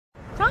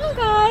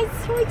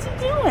What you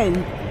doing?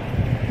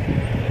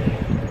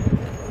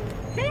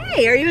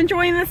 Hey, are you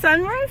enjoying the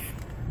sunroof?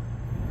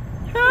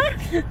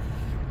 Huh?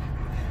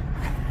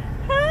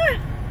 Huh?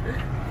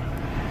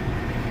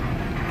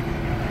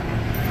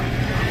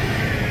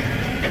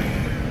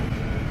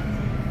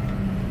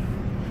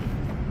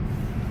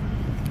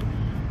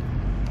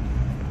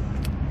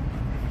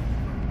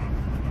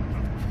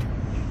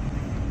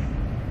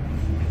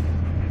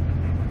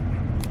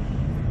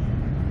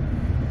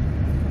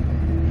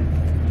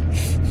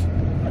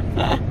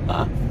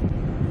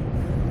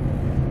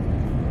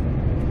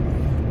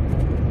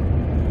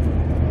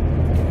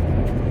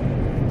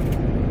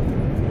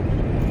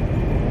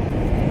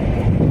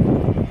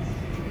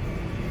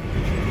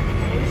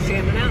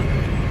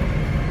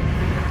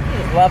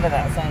 Loving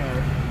that sunroof.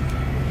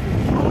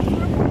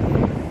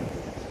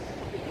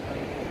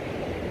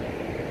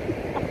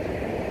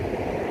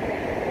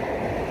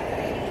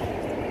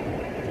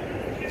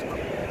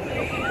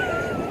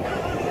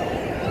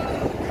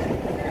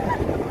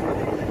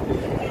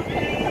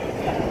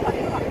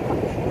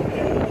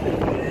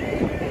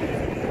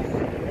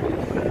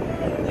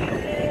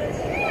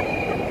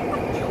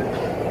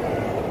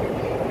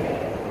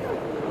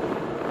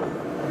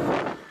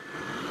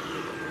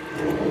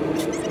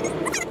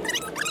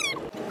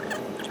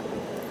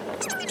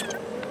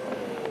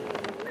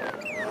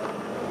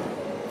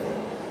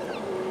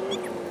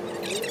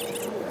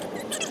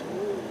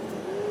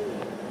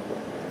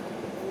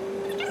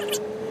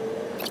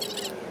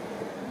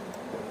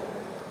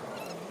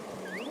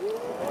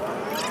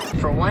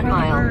 For 1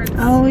 mile.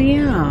 Oh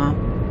yeah.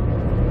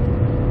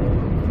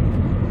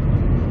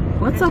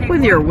 What's up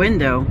with your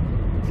window?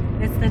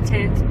 It's the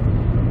tint.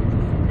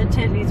 The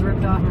tint needs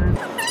ripped off her.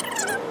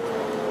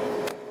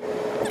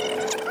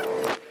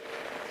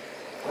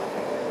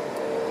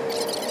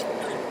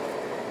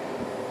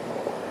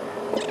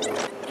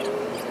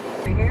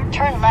 Right here?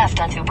 Turn left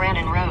onto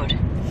Brandon Road.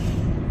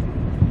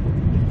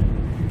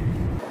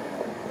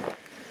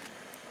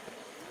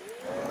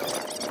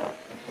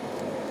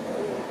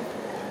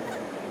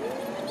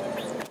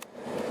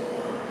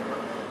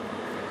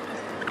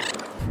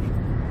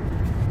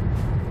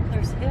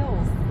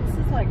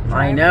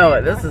 I know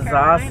it. This is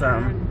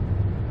awesome.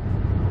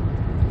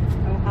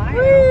 Ohio.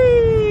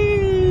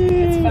 Whee!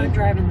 It's fun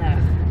driving that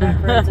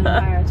back roads in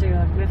Ohio too,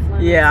 like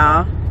Mifflin.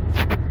 Yeah.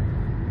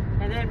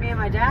 And then me and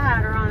my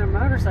dad are on a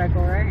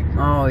motorcycle, right?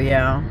 Oh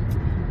yeah.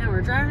 And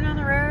we're driving down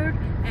the road,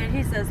 and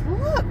he says,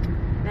 "Look!"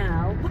 And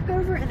I look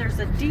over, and there's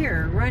a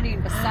deer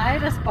running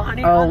beside us,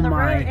 Bonnie, on the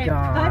road, and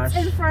cuts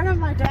in front of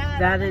my dad.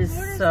 That is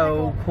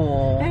so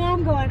cool. And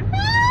I'm going,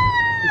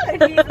 "Ah!"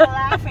 And he's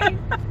laughing.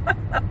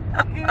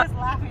 He was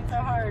laughing so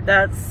hard.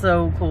 That's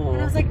so cool.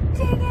 And I was like,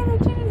 dang it, I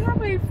didn't have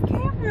my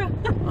camera.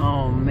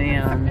 Oh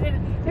man.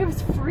 It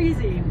was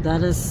freezing.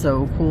 That is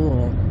so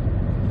cool.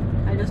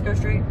 I just go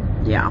straight?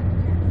 Yeah.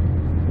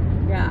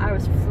 Yeah, I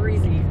was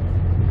freezing.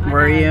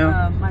 Were you?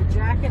 My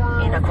jacket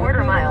on. In a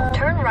quarter mile,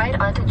 turn right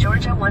onto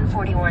Georgia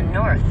 141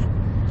 North.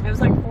 It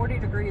was like 40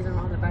 degrees and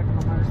on the back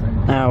of my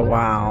motorcycle. Oh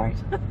wow.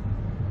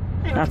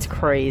 That's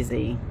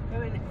crazy.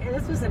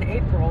 This was in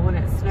April when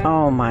it snowed.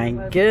 Oh my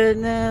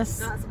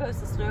goodness. It's not supposed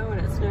to snow and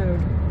it snowed.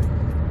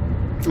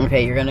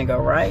 Okay, you're gonna go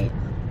right.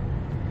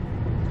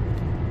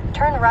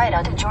 Turn right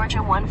onto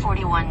Georgia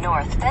 141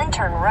 North, then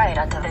turn right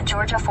onto the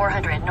Georgia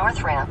 400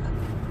 North ramp.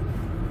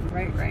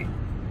 Right. Am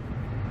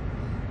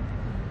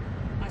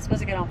I supposed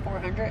to get on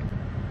 400?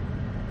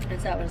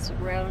 Is that what it's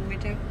routing me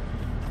to?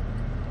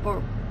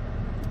 Or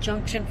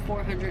Junction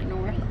 400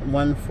 North?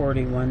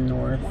 141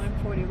 North.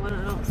 141,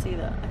 I don't see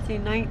that. I see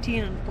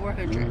 19 and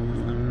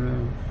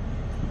 400.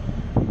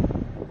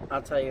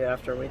 I'll tell you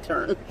after we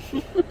turn.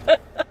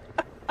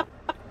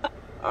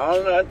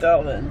 I'm not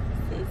telling.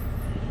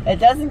 It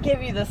doesn't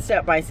give you the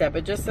step-by-step.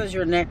 It just says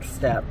your next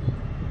step.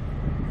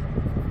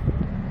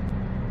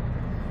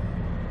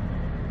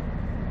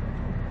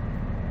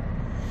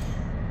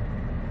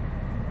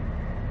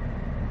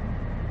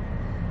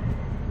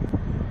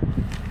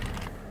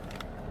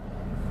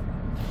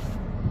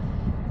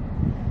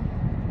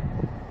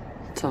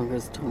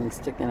 Tonka's tongue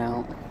sticking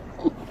out.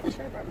 I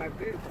should have brought my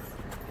boots.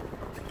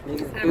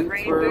 These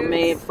boots were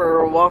made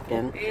for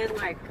walking. And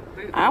like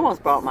boots. I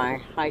almost bought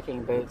my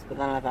hiking boots, but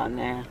then I thought,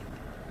 nah.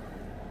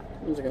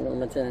 I'm just gonna wear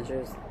my tennis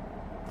shoes.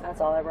 That's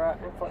all I brought.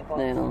 And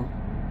flip-flops. Yeah.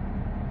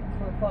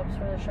 Flip-flops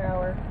for the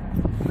shower.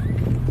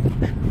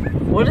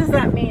 What does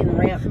that mean?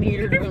 Ramp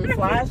meter and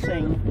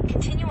flashing.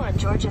 Continue on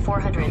Georgia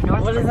 400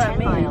 North What does for that 10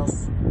 mean?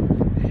 miles.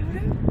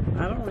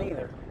 I don't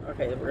either.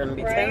 Okay, we're gonna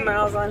be 10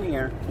 miles on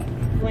here.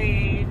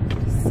 Lane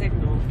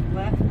signal.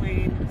 Left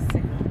lane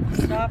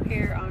signal. Stop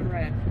here on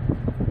red.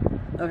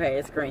 Okay,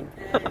 it's green.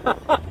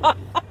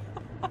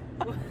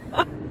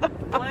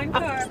 One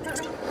car per.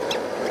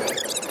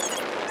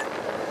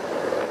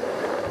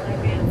 My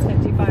van's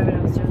 55 and I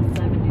was doing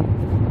 70.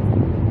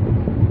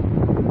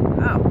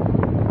 Oh,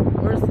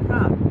 where's the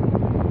cop?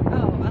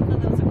 Oh, I thought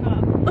that was a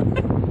cop.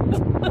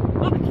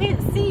 I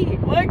can't see.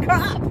 What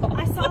cop?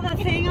 I saw that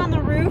thing on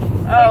the roof.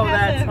 Oh,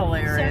 that's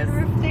hilarious.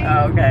 Sunroof thing.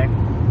 Oh, okay.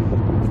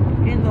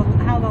 And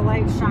how the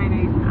lights shine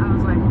exciting. I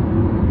was like,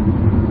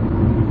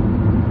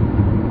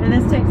 and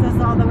this takes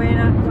us all the way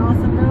to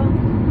Dawsonville?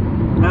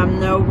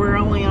 No, we're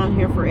only on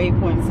here for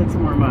 8.6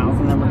 more miles,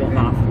 and then we're getting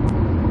off.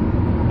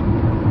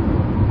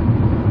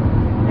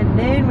 And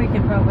then we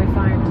can probably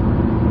find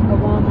a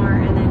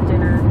Walmart and then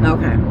dinner.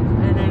 Okay.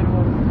 And then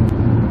we'll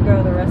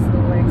go the rest of the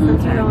way.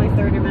 Since we're only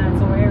 30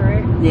 minutes away,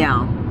 right?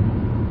 Yeah.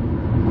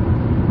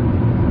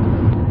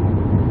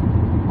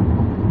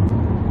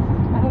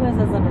 I hope this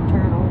isn't a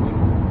turn only.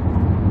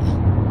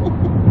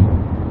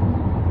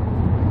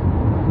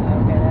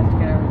 Okay, that's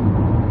good.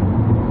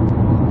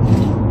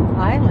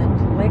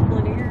 Island, Lake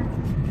Lanier.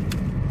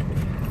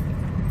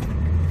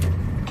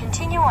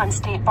 Continue on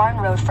State Barn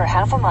Road for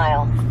half a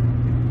mile.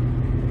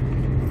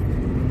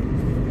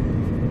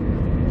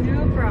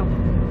 No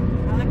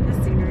problem. I like the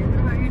scenery. What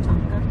about you,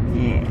 Tonka?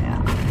 Yeah.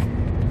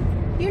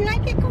 You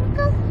like it,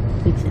 Coco?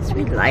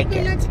 We like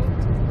it.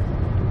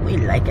 We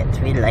like it.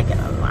 We like it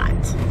a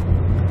lot.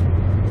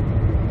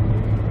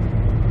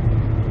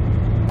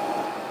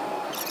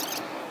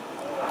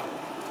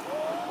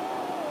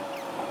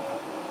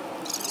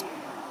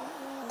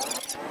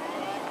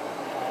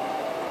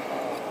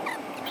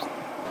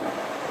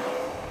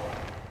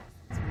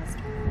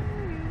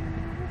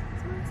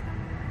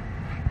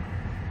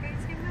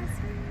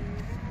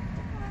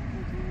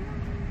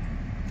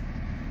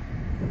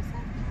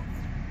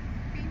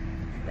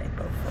 They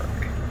both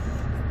work.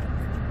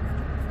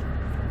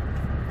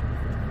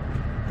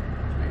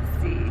 Let's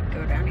see.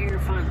 Go down here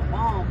and find the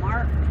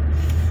Walmart.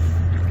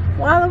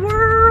 Wow, the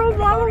world,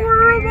 wow, the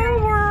world, wow,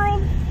 the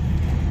world.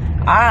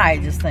 I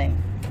just think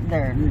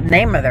their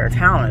name of their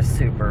town is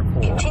super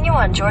cool. Continue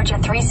on Georgia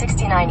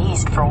 369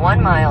 East for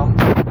 1 mile.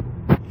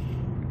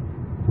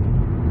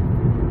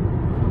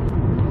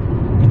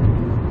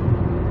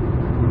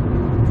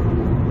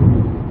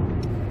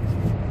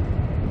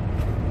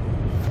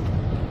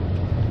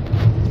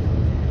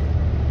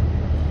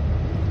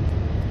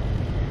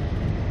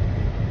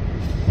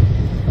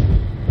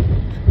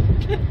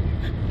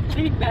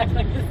 Lean back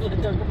like this little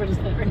dog put his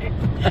head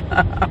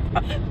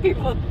right.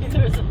 People think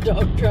there's a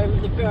dog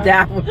driving the car.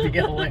 That would be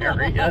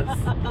hilarious.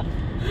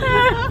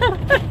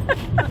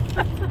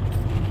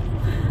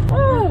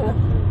 Oh.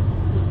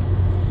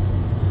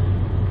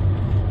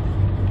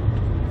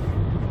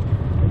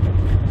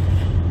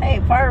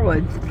 Hey,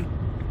 firewood.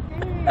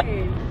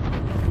 Hey.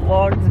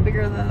 Log's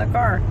bigger than the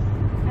car.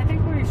 I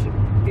think we should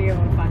be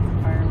able to find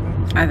some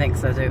firewood. I think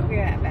so too. We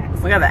got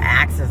backs. We got the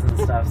axes and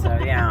stuff, so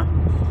yeah.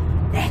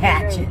 The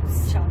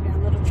hatchets. Chop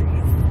down little trees.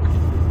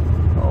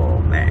 Oh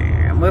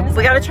man,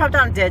 we got to chop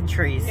down dead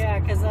trees. Yeah,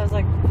 because I was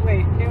like,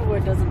 wait, new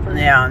wood doesn't burn.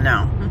 Yeah,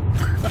 no.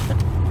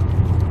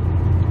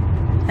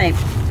 Hey,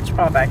 get your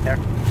paw back there.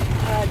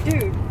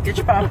 Dude. Get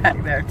your paw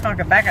back there.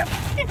 Tonka, back up.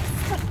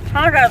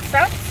 Tonka,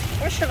 stop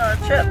squishing our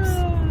chips.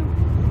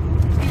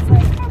 He's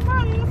like, come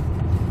on.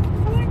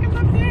 I want to come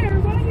up there.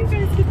 Why do you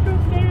guys get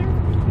up there?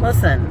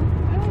 Listen,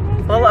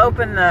 we'll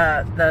open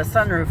the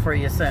sunroof for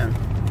you soon.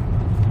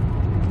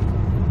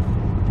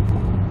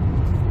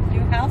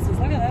 New houses,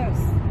 look at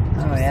those.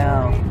 Oh,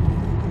 yeah.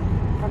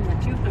 From the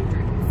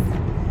 200s.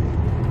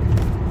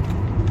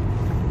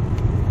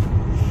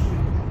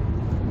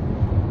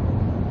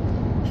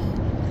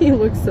 He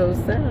looks so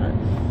sad.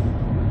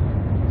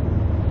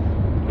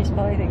 He's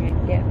probably thinking,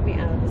 get me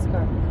out of this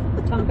car.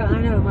 Tonka,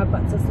 I know my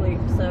butt's asleep,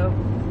 so.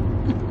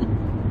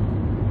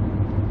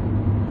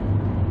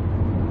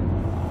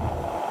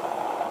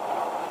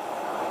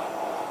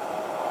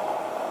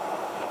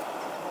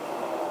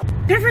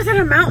 'There's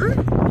a mountain?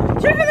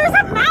 Jennifer, there's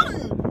a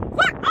mountain!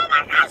 Look! Oh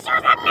my gosh,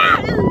 there's a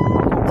mountain!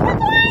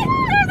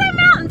 There's a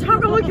mountain!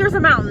 Tonka, look, here's a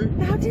mountain.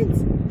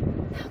 Mountains!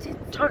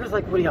 Tonka's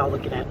like, what are y'all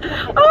looking at?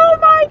 Oh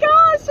my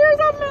gosh, there's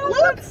a mountain!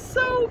 That's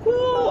so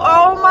cool!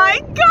 Oh my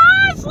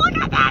gosh, look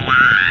at that!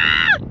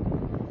 Ah!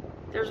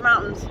 There's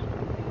mountains.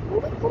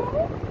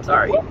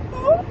 Sorry.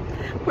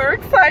 We're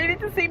excited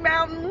to see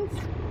mountains.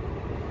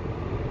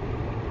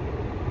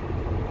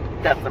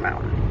 That's a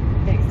mountain.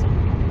 Thanks,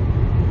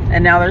 Tonka.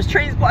 And now there's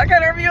trees blocking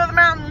our view of the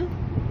mountain.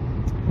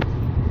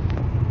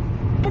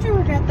 I thought we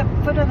were at the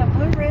foot of the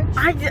Blue Ridge.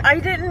 I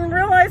didn't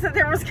realize that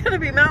there was going to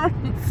be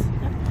mountains.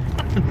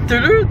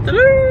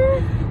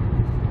 Doo-doo-doo-doo.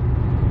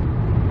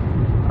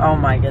 Oh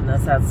my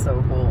goodness, that's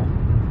so cool.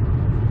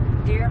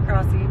 Deer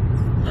crossings.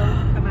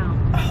 Don't come out.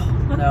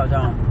 Oh, no,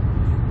 don't.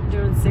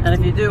 Doing 60. And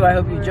if you do, I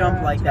hope you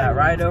jump like that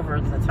right over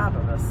the top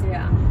of us.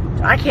 Yeah.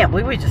 I can't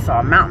believe we just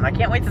saw a mountain. I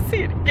can't wait to see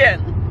it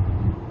again.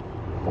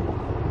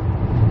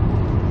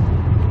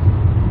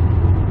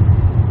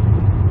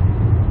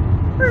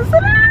 Where's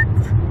it at?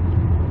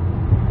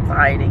 It's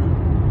hiding.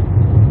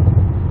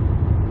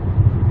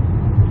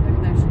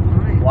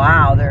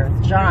 Wow, they're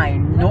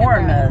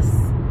ginormous.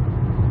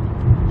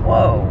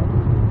 Whoa.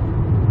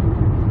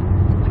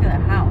 Look at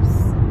that house.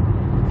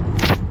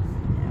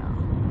 Yeah.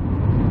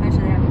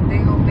 Actually, they have a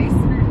big old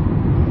basement.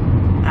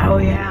 Oh,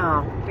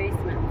 yeah.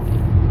 Basement.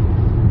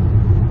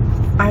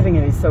 I think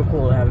it'd be so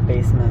cool to have a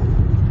basement.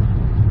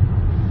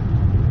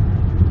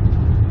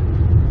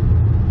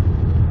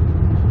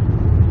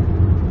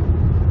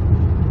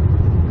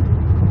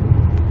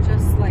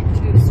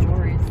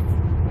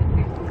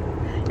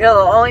 Yeah, the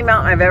only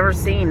mountain I've ever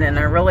seen, and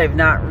I really have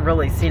not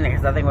really seen it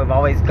because I think we've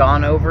always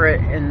gone over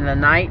it in the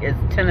night, is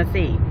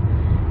Tennessee.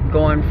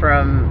 Going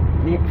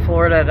from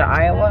Florida to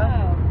Iowa.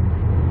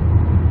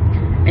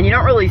 Oh. And you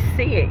don't really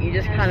see it. You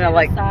just kind of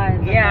like,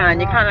 yeah, and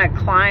you kind of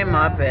climb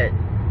up it.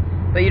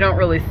 But you don't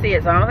really see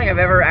it. So I don't think I've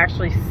ever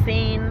actually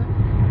seen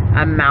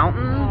a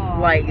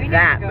mountain like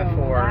that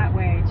before. That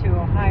way to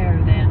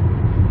Ohio then.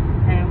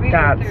 And we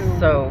That's go through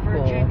so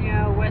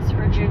Virginia, West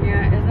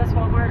Virginia. Is this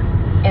Walmart?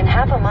 In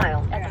half a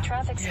mile at the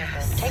traffic circle,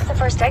 take the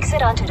first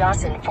exit onto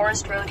Dawson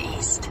Forest Road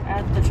East.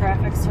 At the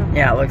traffic circle.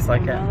 Yeah, it looks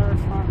like Another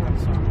traffic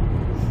circle.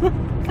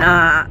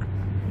 it.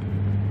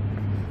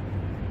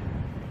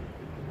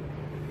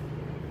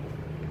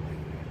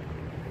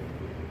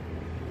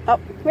 Oh,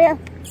 come here.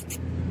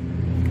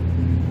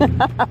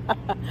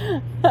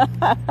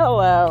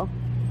 Hello.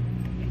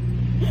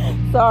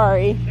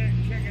 Sorry.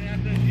 Checking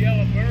out this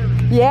yellow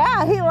bird.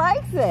 Yeah, he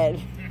likes it.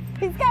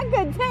 He's got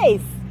good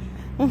taste.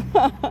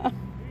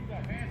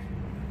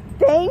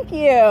 Thank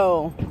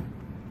you.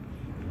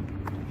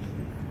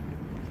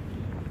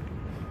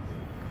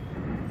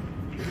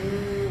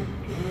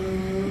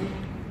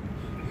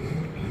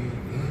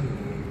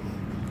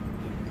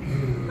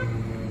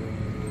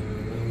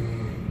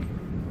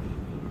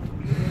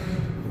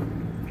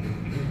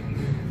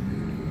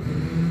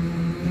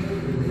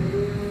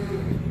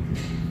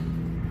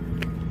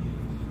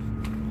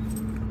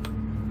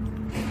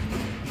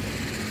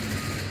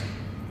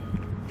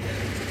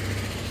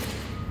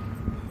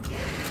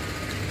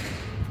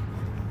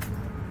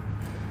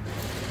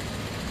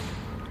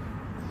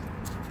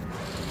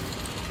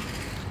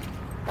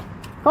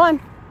 Come on.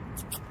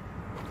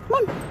 Come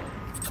on.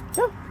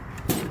 Go.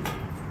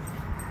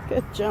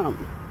 Good jump.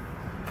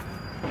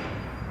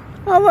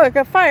 Oh, look,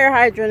 a fire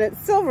hydrant. It's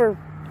silver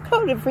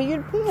coated for you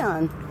to pee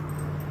on.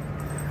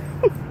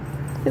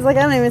 He's like,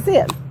 I don't even see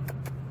it.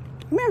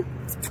 Come here.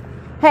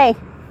 Hey.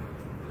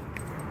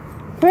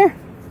 Come here.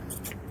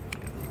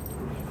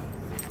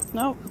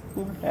 Nope.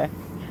 Okay.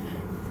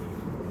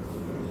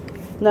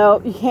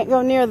 No, you can't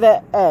go near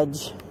the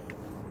edge.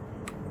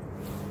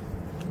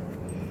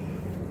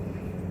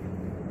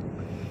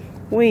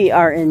 We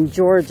are in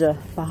Georgia,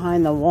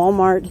 behind the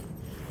Walmart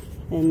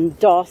in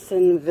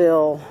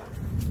Dawsonville.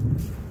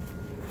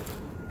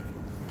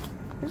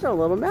 There's a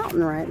little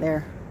mountain right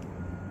there.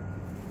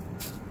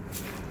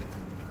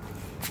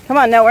 Come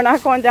on, no, we're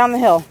not going down the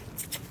hill.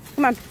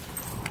 Come on.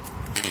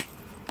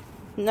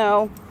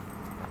 No.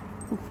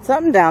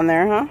 Something down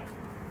there, huh?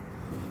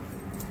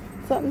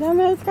 Something down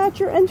there that's got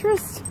your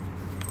interest?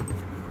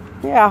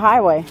 Yeah,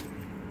 highway.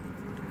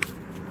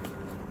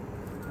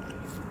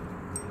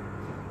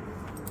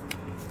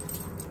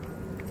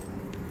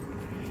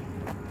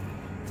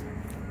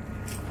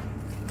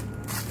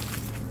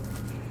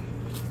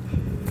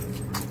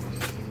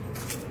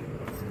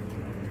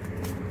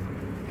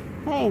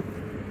 Hey.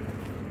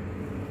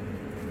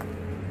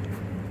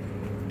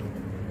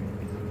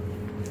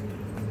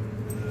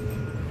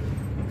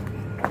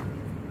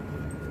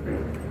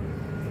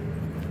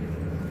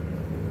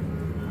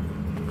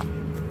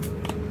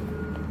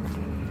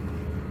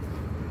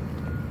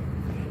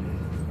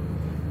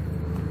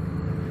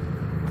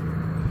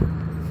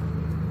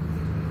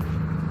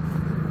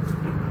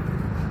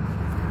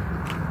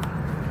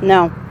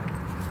 No.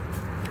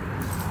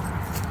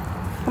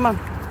 Come on.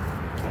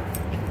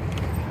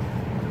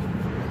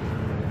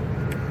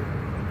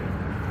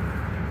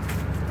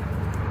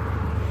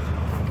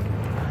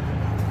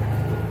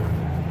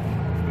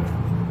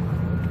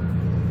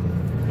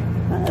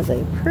 That is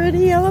a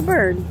pretty yellow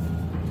bird.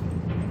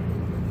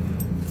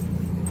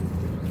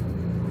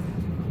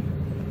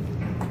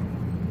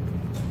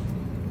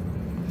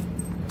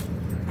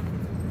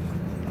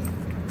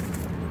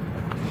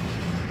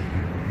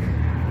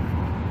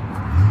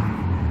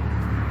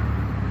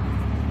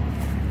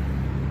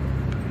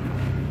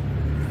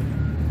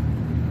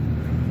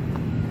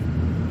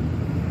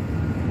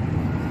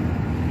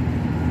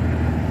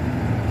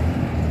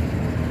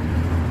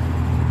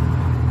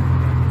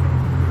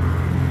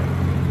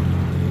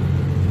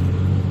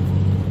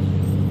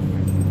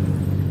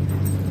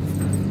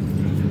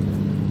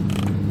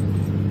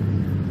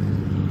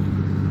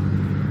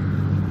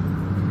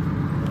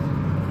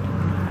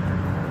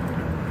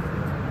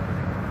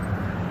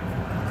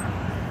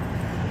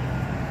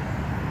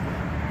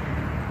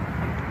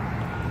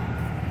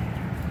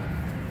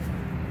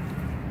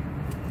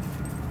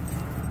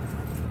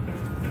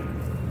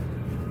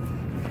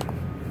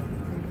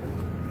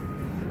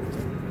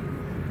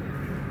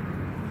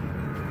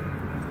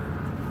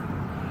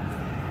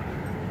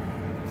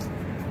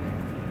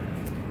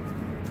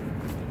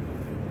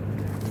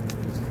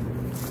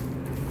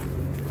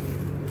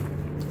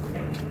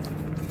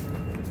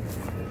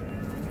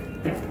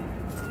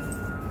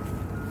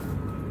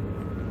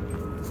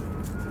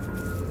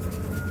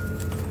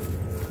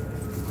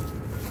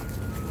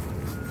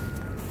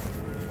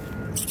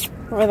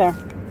 Over there.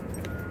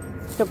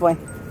 Good boy.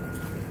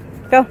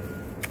 Go.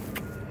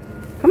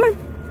 Come on.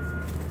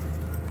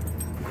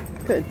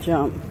 Good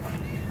jump.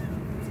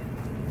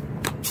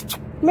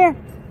 Come here.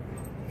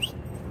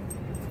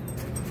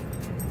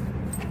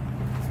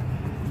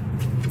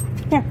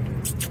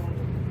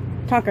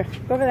 Tonka,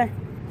 go over there.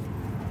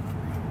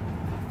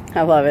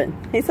 I love it.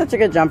 He's such a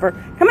good jumper.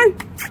 Come on.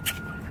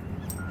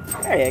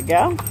 There you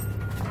go.